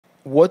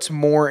what's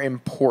more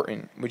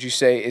important? Would you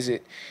say is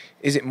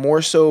it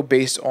more so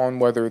based on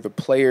whether the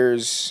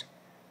players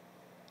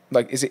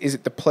like is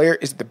it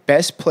the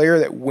best player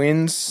that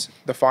wins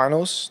the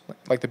finals,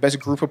 like the best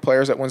group of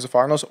players that wins the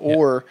finals,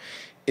 or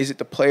is it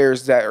the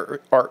players that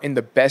are in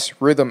the best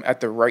rhythm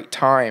at the right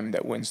time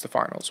that wins the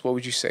finals? What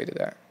would you say to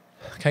that?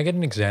 Can I get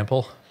an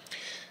example?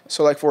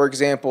 So, like, for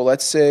example,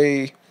 let's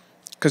say,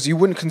 because you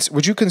wouldn't,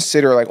 would you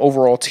consider, like,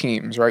 overall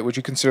teams, right? Would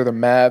you consider the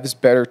Mavs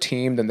better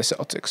team than the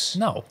Celtics?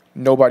 No.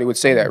 Nobody would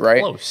say that,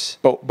 right? Close.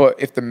 But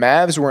if the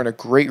Mavs were in a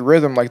great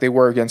rhythm like they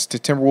were against the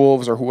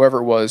Timberwolves or whoever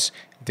it was,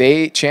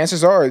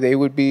 chances are they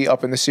would be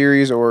up in the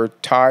series or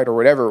tied or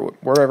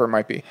wherever it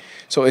might be.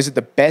 So is it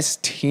the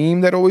best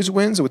team that always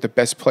wins with the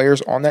best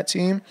players on that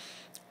team?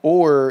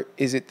 Or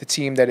is it the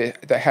team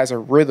that has a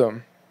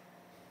rhythm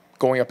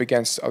going up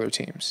against other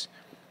teams?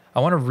 I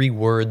want to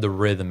reword the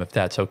rhythm if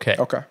that's okay.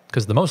 Okay.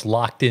 Because the most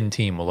locked-in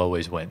team will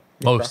always win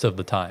most of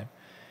the time.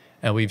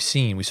 And we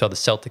saw the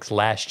Celtics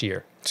last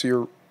year.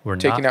 So we're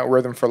taking out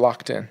rhythm for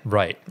locked in.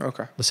 Right.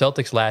 Okay. The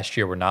Celtics last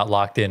year were not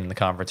locked in the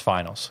conference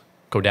finals.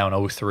 Go down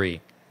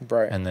 0-3.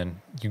 Right. And then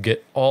you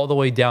get all the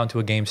way down to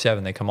a game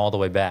 7. They come all the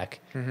way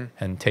back.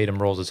 And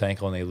Tatum rolls his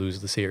ankle and they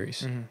lose the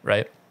series.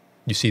 Right?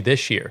 You see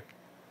this year,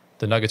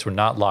 the Nuggets were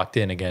not locked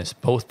in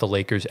against both the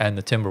Lakers and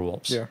the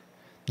Timberwolves. Yeah.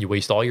 You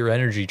waste all your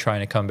energy trying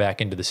to come back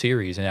into the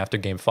series, and after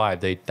game 5,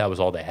 that was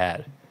all they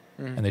had.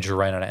 And they just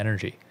ran out of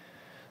energy.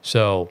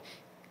 So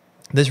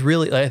this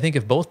really, I think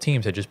if both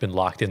teams had just been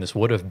locked in, this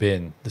would have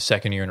been the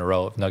second year in a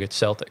row of Nuggets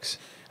Celtics.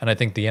 And I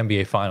think the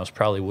NBA Finals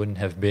probably wouldn't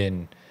have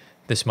been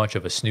this much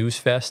of a snooze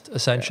fest,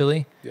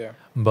 essentially. Yeah.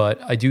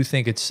 But I do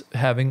think it's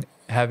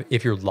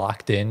if you're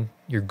locked in,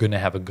 you're going to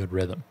have a good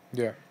rhythm.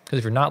 Yeah. Because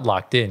if you're not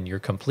locked in, you're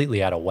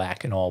completely out of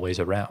whack in all ways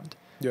around.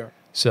 Yeah.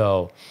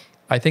 So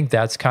I think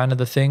that's kind of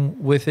the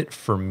thing with it,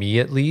 for me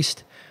at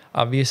least.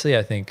 Obviously,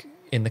 I think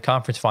in the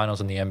conference finals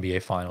and the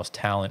NBA finals,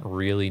 talent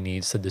really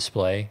needs to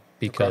display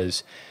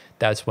because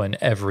that's when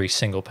every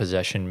single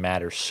possession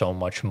matters so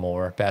much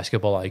more.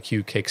 Basketball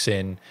IQ kicks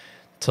in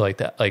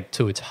to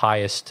to its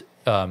highest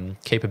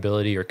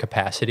capability or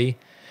capacity.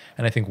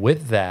 And I think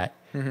with that,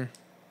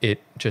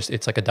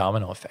 it's like a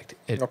domino effect.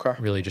 It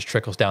really just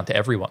trickles down to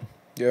everyone.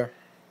 Yeah.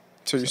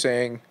 So you're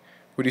saying,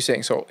 what are you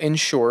saying? So in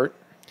short,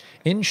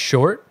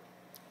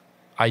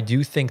 I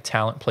do think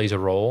talent plays a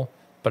role,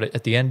 but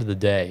at the end of the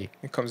day,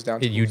 it comes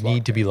down to you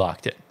need to be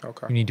locked in.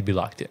 Okay. You need to be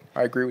locked in.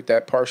 I agree with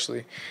that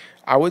partially.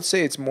 I would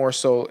say it more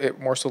so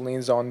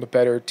leans on the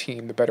better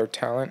team, the better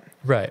talent.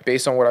 Right.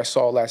 Based on what I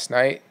saw last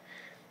night,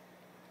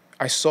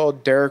 I saw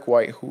Derek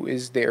White, who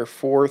is their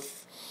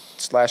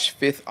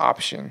 4th/5th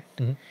option.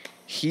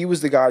 He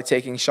was the guy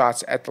taking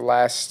shots at the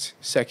last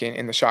second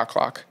in the shot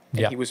clock.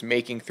 And he was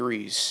making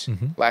threes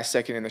last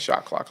second in the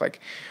shot clock.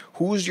 Like,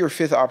 who's your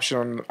 5th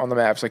option on the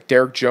Mavs? Like,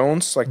 Derek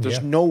Jones? Like,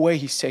 there's no way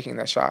he's taking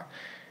that shot.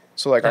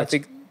 So, like, I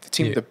think the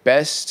team with the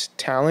best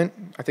talent,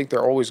 I think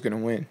they're always going to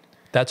win.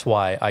 That's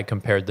why I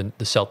compared the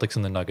Celtics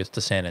and the Nuggets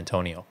to San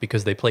Antonio,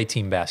 because they play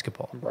team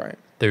basketball. Right.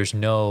 There's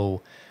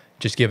no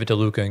just give it to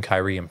Luka and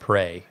Kyrie and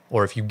pray.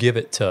 Or if you give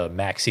it to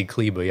Maxi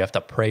Kleber, you have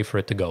to pray for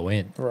it to go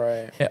in.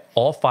 Right.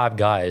 All 5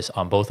 guys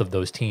on both of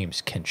those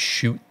teams can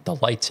shoot the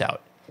lights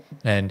out.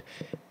 And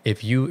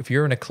if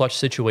you're in a clutch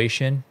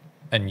situation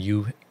and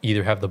you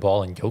either have the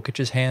ball in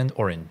Jokic's hand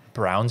or in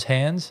Brown's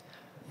hands,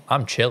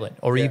 I'm chilling.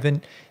 Or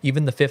even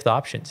the 5th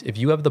options. If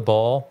you have the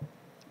ball,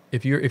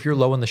 if you're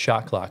low in the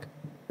shot clock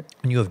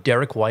and you have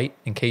Derek White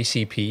and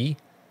KCP,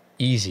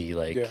 easy.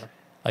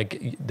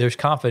 Like there's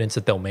confidence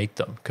that they'll make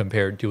them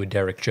compared to a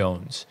Derek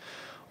Jones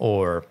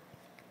or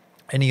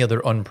any other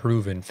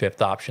unproven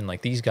 5th option.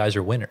 Like, these guys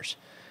are winners.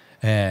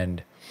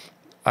 And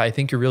I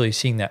think you're really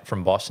seeing that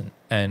from Boston.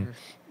 And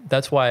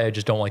that's why I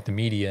just don't like the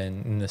media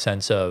in the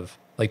sense of,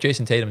 like,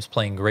 Jason Tatum's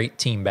playing great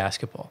team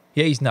basketball.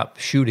 Yeah, he's not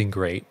shooting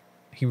great.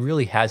 He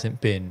really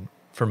hasn't been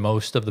for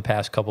most of the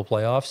past couple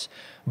playoffs,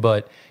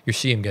 but you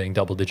see him getting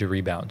double-digit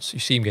rebounds. You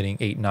see him getting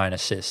 8-9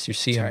 assists. You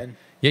see him,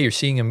 you're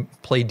seeing him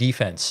play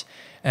defense.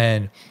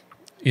 And,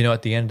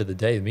 at the end of the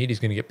day, the media's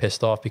going to get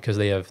pissed off because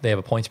they have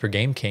a points per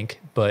game kink.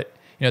 But,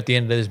 at the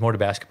end of the day, there's more to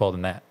basketball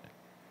than that.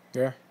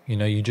 Yeah.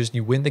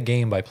 You win the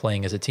game by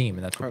playing as a team,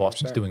 and that's what 100%.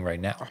 Boston's doing right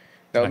now.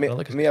 Now,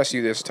 let me ask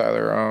you this,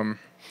 Tyler.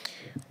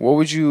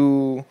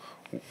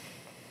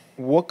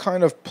 What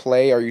kind of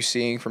play are you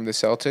seeing from the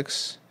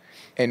Celtics,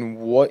 and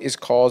what is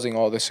causing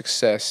all the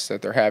success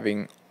that they're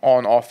having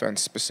on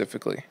offense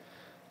specifically?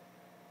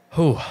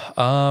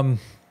 I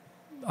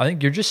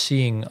think you're just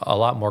seeing a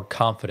lot more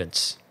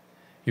confidence.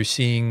 You're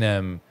seeing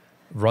them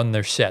run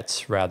their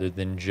sets rather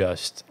than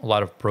just a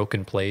lot of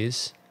broken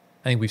plays.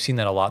 I think we've seen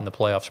that a lot in the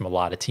playoffs from a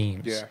lot of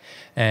teams. Yeah.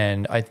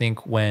 And I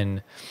think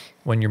when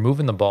you're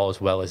moving the ball as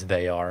well as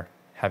they are,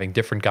 having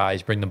different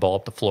guys bring the ball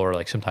up the floor,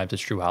 like sometimes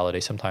it's Drew Holiday,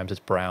 sometimes it's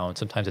Brown,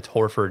 sometimes it's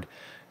Horford,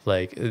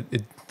 like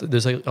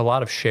there's a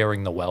lot of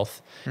sharing the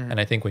wealth. And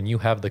I think when you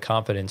have the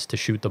confidence to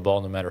shoot the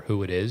ball no matter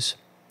who it is,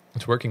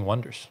 it's working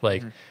wonders.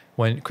 Like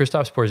when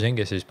Kristaps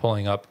Porzingis is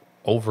pulling up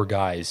over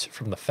guys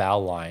from the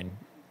foul line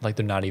like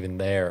they're not even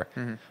there.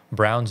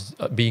 Browns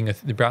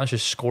the Browns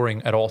just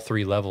scoring at all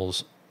three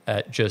levels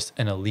at just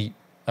an elite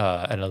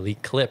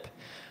clip.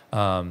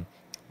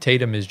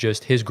 Tatum is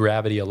just his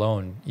gravity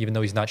alone, even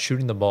though he's not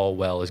shooting the ball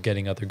well, is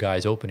getting other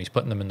guys open. He's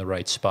putting them in the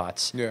right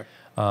spots. Yeah.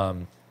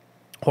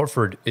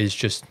 Horford is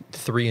just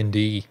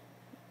 3-and-D,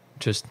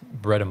 just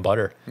bread and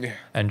butter. Yeah.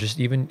 And just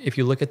even if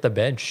you look at the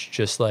bench,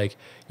 just like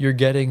you're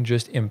getting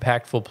just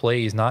impactful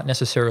plays, not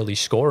necessarily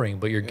scoring,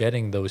 but you're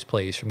getting those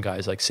plays from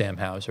guys like Sam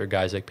Hauser,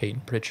 guys like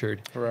Peyton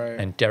Pritchard, Right.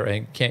 and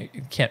Derek.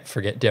 Can't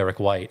forget Derek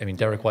White. I mean,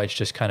 Derek White's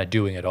just kind of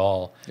doing it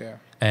all. Yeah.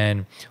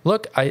 And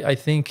look, I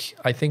think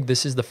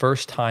this is the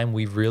first time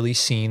we've really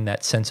seen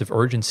that sense of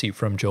urgency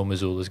from Joe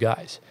Mazzulla's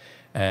guys.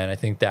 And I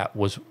think that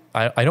was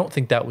I don't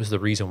think that was the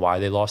reason why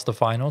they lost the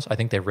finals. I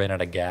think they ran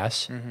out of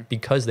gas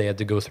because they had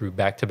to go through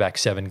back-to-back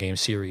 7-game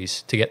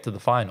series to get to the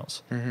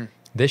finals.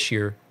 This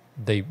year,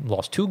 they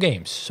lost 2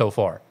 games so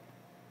far.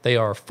 They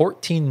are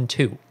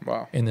 14-2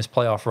 Wow. in this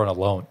playoff run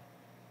alone.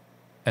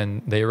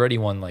 And they already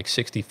won like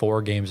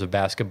 64 games of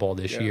basketball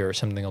this year or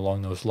something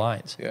along those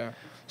lines. Yeah.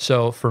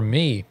 So for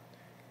me,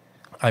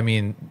 I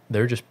mean,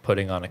 they're just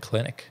putting on a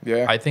clinic.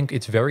 Yeah. I think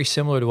it's very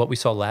similar to what we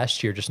saw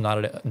last year, just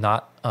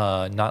not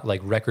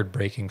like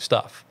record-breaking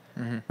stuff.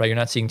 Right? You're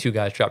not seeing 2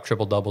 guys drop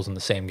triple doubles in the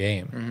same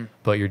game,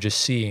 but you're just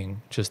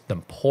seeing just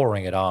them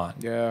pouring it on.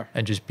 Yeah.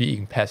 And just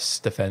being pests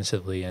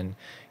defensively, and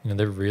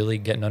they're really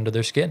getting under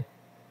their skin.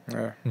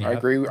 Yeah. Yeah. I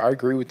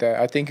agree with that.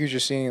 I think you're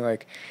just seeing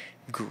like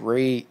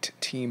great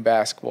team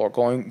basketball.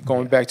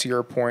 Going back to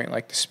your point,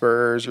 like the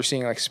Spurs, you're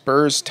seeing like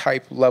Spurs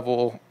type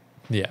level.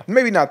 Yeah.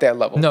 Maybe not that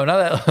level. No,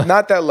 not that.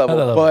 Not that level,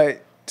 Not that level.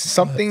 but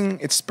something.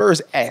 It's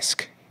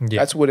Spurs-esque. Yeah.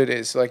 That's what it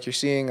is. Like you're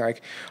seeing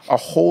like a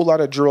whole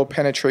lot of drill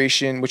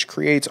penetration, which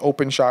creates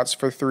open shots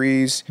for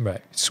threes.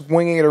 Right.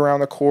 Swinging it around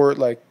the court,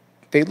 like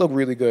they look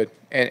really good,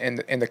 and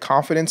the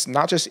confidence,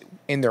 not just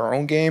in their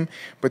own game,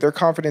 but their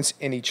confidence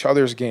in each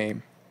other's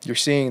game. You're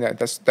seeing that.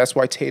 That's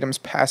why Tatum's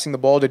passing the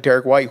ball to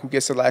Derek White, who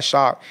gets the last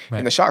shot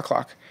in the shot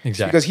clock.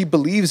 Exactly. Because he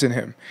believes in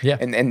him. Yeah.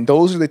 And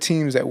those are the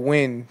teams that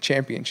win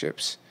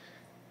championships.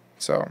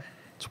 So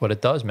That's what it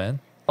does,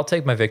 man. I'll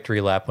take my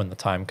victory lap when the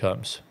time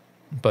comes.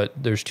 But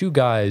there's 2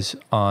 guys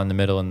on the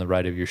middle and the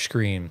right of your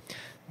screen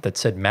that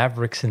said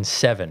Mavericks in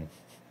 7.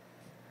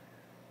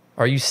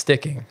 Are you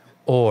sticking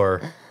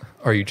or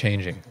are you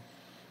changing?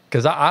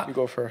 Because you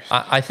go first.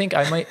 I think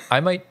I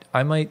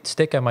might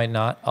stick. I might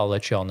not. I'll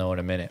let y'all know in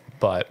a minute.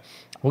 But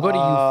we'll go to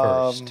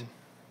you first.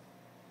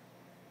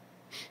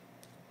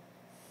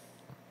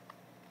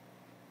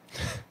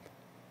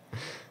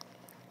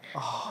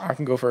 I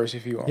can go first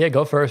if you want. Yeah,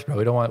 go first, bro.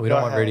 We don't want Go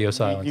ahead. radio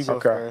silence. You go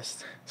Okay.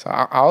 first. So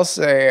I'll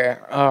say,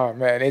 oh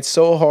man, it's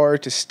so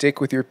hard to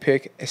stick with your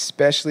pick,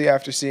 especially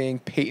after seeing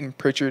Peyton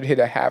Pritchard hit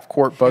a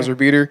half-court buzzer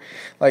beater.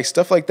 Like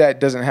stuff like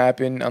that doesn't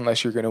happen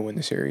unless you're gonna win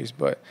the series.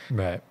 But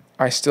Right.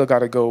 I still got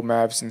to go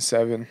Mavs in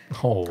 7.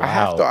 Oh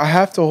wow. I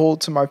have to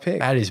hold to my pick.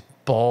 That is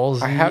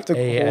ballsy. I have to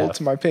AF. hold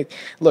to my pick.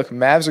 Look,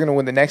 Mavs are gonna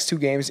win the next 2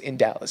 games in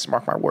Dallas.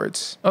 Mark my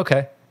words.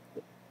 Okay.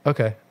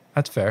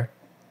 That's fair.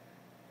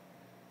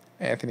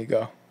 Anthony,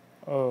 go.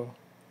 Oh.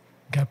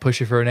 Gotta push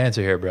you for an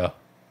answer here, bro.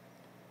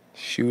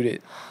 Shoot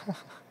it.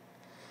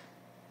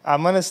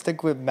 I'm going to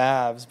stick with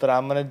Mavs, but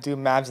I'm going to do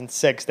Mavs in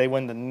 6. They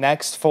win the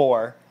next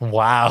 4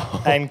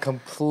 Wow. and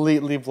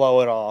completely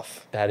blow it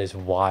off. That is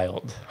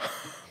wild.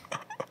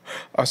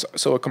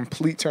 So a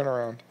complete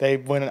turnaround. They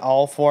win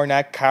all 4. And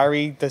that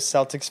Kyrie, the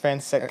Celtics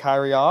fans set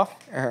Kyrie off.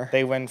 Uh-huh.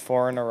 They win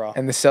 4 in a row.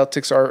 And the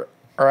Celtics are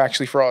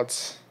actually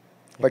frauds.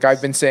 Like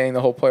I've been saying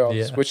the whole playoffs,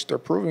 Yeah. which they're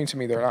proving to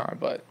me they're not.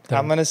 But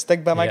I'm going to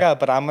stick by my Yeah. gut,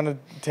 but I'm going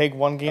to take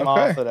 1 game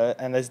Okay. off of it.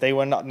 And as they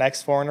win the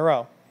next 4 in a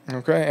row.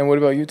 okay. And what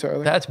about you,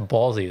 Tyler? That's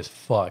ballsy as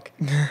fuck.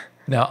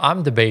 Now,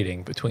 I'm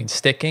debating between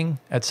sticking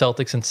at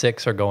Celtics in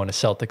 6 or going to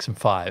Celtics in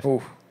 5.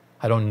 Ooh.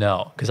 I don't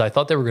know, because I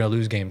thought they were going to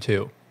lose game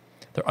 2.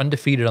 They're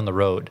undefeated on the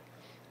road,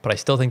 but I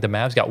still think the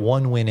Mavs got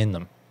 1 win in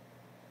them.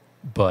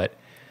 But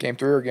Game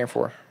 3 or game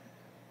 4?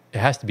 it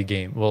has to be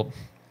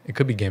it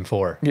could be game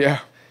 4. Yeah.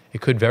 It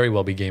could very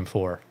well be game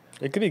 4.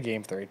 It could be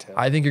game 3, too.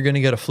 I think you're going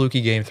to get a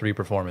fluky game 3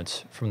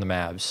 performance from the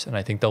Mavs, and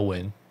I think they'll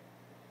win.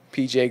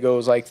 PJ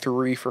goes like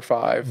 3 for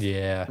 5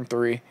 Yeah. from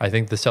 3. I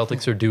think the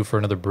Celtics are due for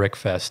another brick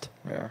fest.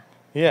 Yeah.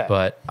 Yeah.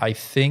 But I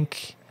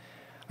think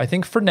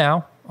for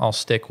now I'll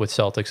stick with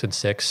Celtics in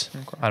 6.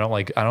 Okay. I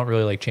don't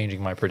really like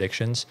changing my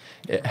predictions.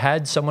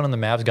 Had someone on the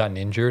Mavs gotten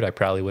injured, I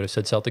probably would have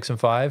said Celtics in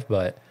 5,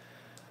 but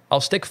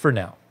I'll stick for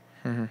now.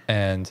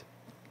 And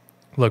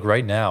look,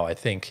 right now I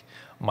think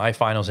my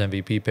Finals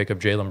MVP pick of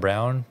Jaylen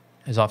Brown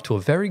is off to a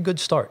very good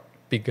start,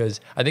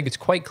 because I think it's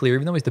quite clear,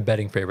 even though he's the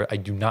betting favorite, I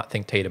do not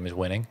think Tatum is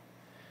winning.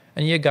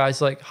 And yeah,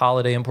 guys like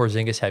Holiday and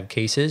Porzingis have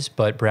cases,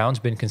 but Brown's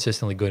been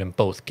consistently good in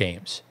both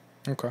games.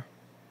 Okay.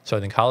 So I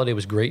think Holiday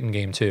was great in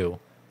game 2.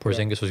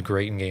 Porzingis was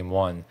great in game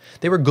 1.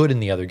 They were good in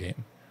the other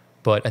game,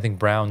 but I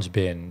think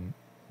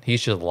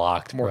he's just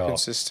locked, More bro.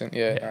 consistent.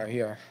 Yeah.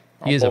 Yeah.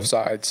 On He is both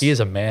sides. He is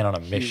a man on a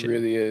He mission.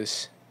 really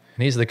is.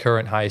 And he's the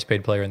current highest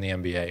paid player in the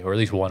NBA, or at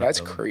least one That's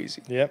of them.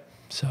 crazy. Yep.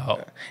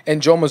 So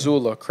And Joe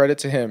Mazzulla, credit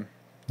to him.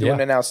 doing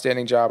Yeah. an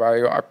outstanding job.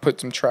 I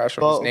put some trash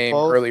on his name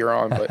Both- earlier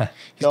on, but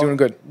he's Don't- doing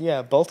good.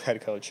 Yeah, both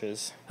head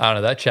coaches. I don't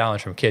know. That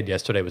challenge from Kidd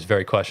yesterday was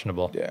very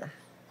questionable. Yeah.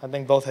 I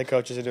think both head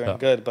coaches are doing Oh.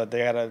 good, but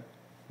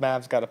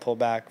Mavs got to pull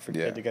back for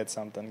Yeah. Kidd to get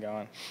something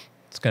going.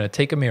 It's going to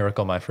take a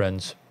miracle, my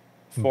friends.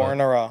 4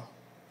 in a row.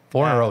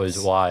 4 in a row is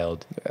Mavs.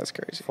 wild. That's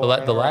crazy. Four in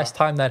The a row. last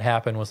time that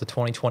happened was the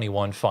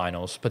 2021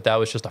 finals, but that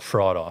was just a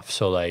fraud off.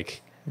 So,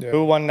 like, Yeah.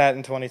 Who won that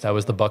in 2020? that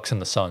was the Bucks and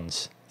the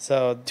Suns.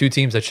 So 2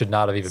 teams that should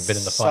not have even been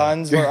in the final.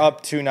 Suns were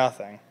up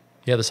 2-0.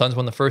 Yeah, the Suns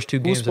won the first 2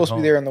 Who's games at supposed to be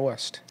home. there in the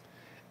West?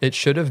 It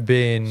should have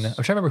been. I'm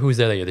trying to remember who was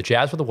there that year. The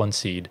Jazz were the 1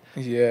 seed.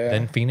 Yeah.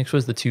 Then Phoenix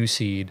was the 2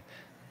 seed.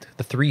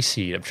 The 3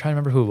 seed. I'm trying to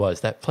remember who it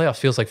was. That playoff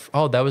feels like,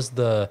 oh, that was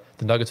the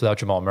Nuggets without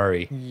Jamal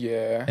Murray.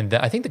 yeah. And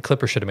I think the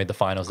Clippers should have made the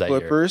finals that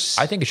Clippers?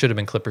 year. I think it should have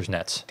been Clippers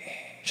Nets.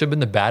 Should have been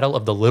the battle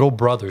of the little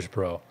brothers,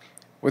 bro.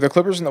 Were the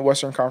Clippers in the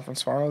Western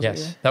Conference Finals? that Yes,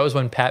 year? that was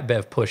when Pat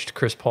Bev pushed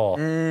Chris Paul.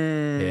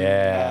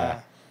 Yeah.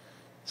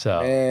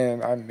 So,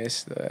 Man, I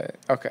missed that.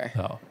 Okay.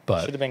 oh,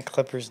 but Should have been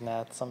Clippers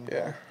Nets.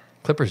 Yeah.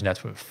 Clippers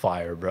Nets with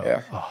fire, bro.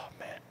 Yeah. Oh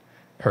man,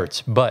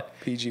 hurts. But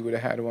PG would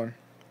have had one.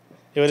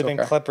 It would have It's been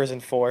okay. Clippers in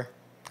 4.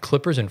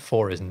 Clippers in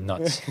 4 is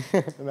nuts.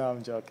 No,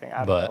 I'm joking. I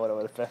don't But- know what it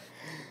would have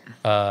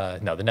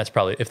been. No, the Nets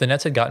probably. If the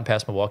Nets had gotten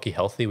past Milwaukee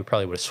healthy, we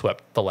probably would have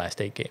swept the last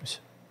 8 games.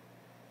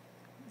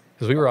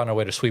 Because we were on our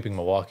way to sweeping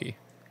Milwaukee.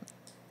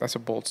 That's a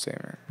bold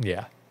statement.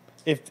 Yeah.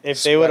 If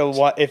they would have Swept.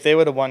 won, if they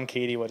would have won,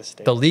 Katie would have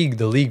stayed. The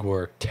league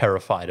were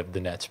terrified of the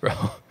Nets, bro.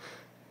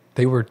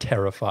 They were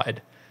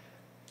terrified.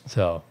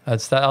 So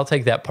I'll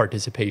take that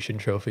participation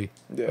trophy.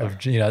 Yeah.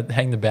 Of,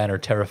 hang the banner,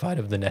 terrified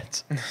of the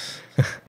Nets.